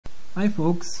Hi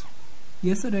folks,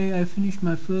 yesterday I finished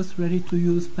my first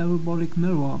ready-to-use parabolic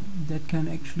mirror that can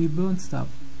actually burn stuff.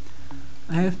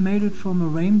 I have made it from a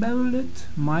rain barrel lid,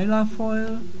 mylar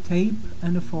foil, tape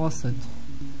and a faucet.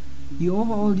 The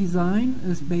overall design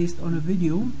is based on a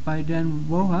video by Dan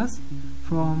Rojas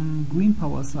from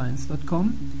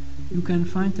greenpowerscience.com. You can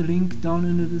find the link down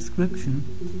in the description.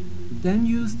 Dan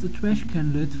used a trash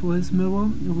can lid for his mirror,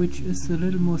 which is a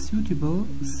little more suitable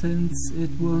since it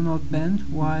will not bend,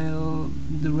 while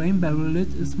the rain barrel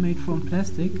lid is made from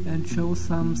plastic and shows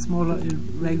some smaller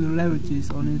irregularities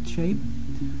on its shape.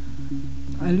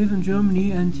 I live in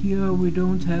Germany and here we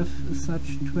don't have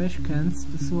such trash cans,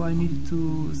 so I needed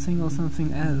to think of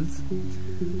something else.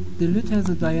 The lid has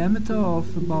a diameter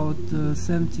of about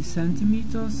 70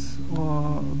 centimeters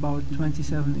or about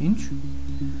 27 inch.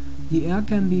 The air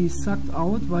can be sucked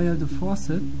out via the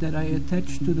faucet that I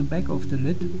attached to the back of the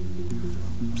lid.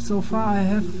 So far I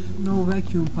have no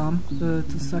vacuum pump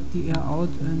to suck the air out,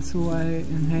 and so I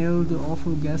inhale the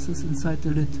awful gases inside the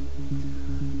lid.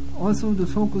 Also, the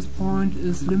focus point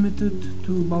is limited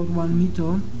to about 1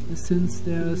 meter, since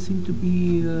there seem to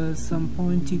be some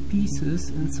pointy pieces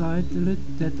inside the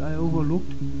lid that I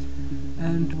overlooked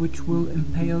and which will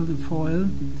impale the foil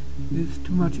if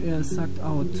too much air is sucked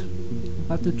out.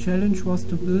 But the challenge was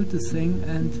to build this thing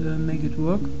and make it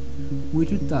work,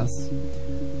 which it does.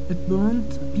 It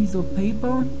burned a piece of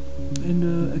paper in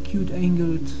the acute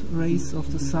angled rays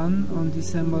of the sun on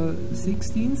December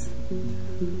 16th.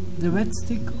 The red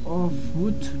stick of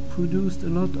wood produced a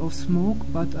lot of smoke,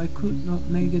 but I could not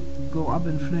make it go up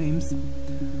in flames.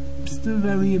 Still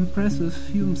very impressive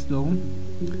fumes though.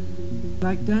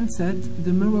 Like Dan said,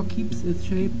 the mirror keeps its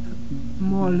shape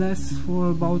more or less for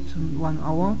about 1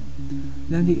 hour.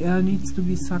 Then the air needs to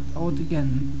be sucked out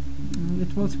again.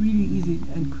 It was really easy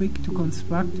and quick to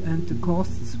construct, and the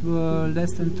costs were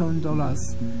less than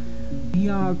 $10.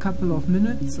 Here are a couple of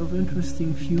minutes of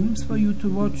interesting fumes for you to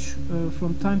watch.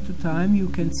 From time to time you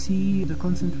can see the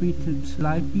concentrated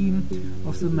light beam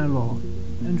of the mirror.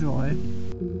 Enjoy!